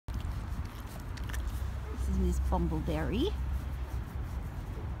is Miss Bumbleberry.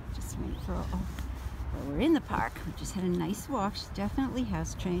 Just wait for, well, we're in the park. We just had a nice walk. She definitely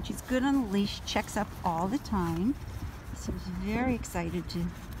house trained. She's good on the leash, checks up all the time. So she's very excited to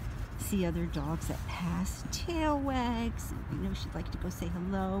see other dogs that pass, tail wags. I know she'd like to go say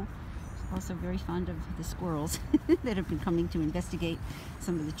hello. She's also very fond of the squirrels that have been coming to investigate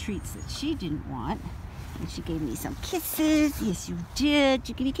some of the treats that she didn't want. And she gave me some kisses. Yes, you did. Did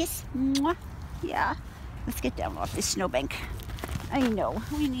you give me a kiss? Mwah. Yeah. Let's get down off this snowbank. I know,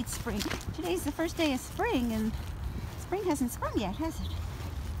 we need spring. Today's the first day of spring, and spring hasn't sprung yet, has it?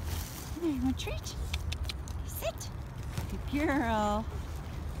 Come here, you want a treat? Sit. Good girl.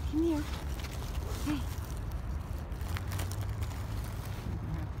 Come here. Hey.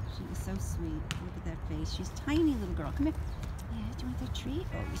 She is so sweet. Look at that face. She's a tiny little girl. Come here. Yeah, do you want that treat?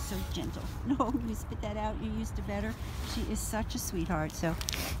 Oh, you're so gentle. No, you spit that out. You're used to better. She is such a sweetheart. So,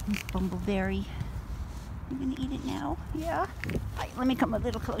 Miss Bumbleberry. You gonna eat it now? Yeah? Hi, let me come a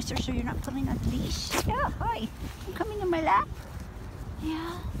little closer so you're not pulling on the leash. Yeah, hi. You coming in my lap?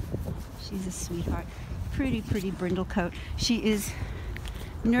 Yeah. She's a sweetheart. Pretty, pretty brindle coat. She is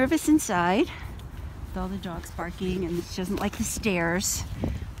nervous inside with all the dogs barking, and she doesn't like the stairs,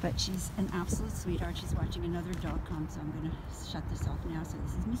 but she's an absolute sweetheart. She's watching another dog come, so I'm gonna shut this off now. So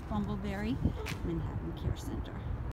this is Miss Bumbleberry, Manhattan Care Center.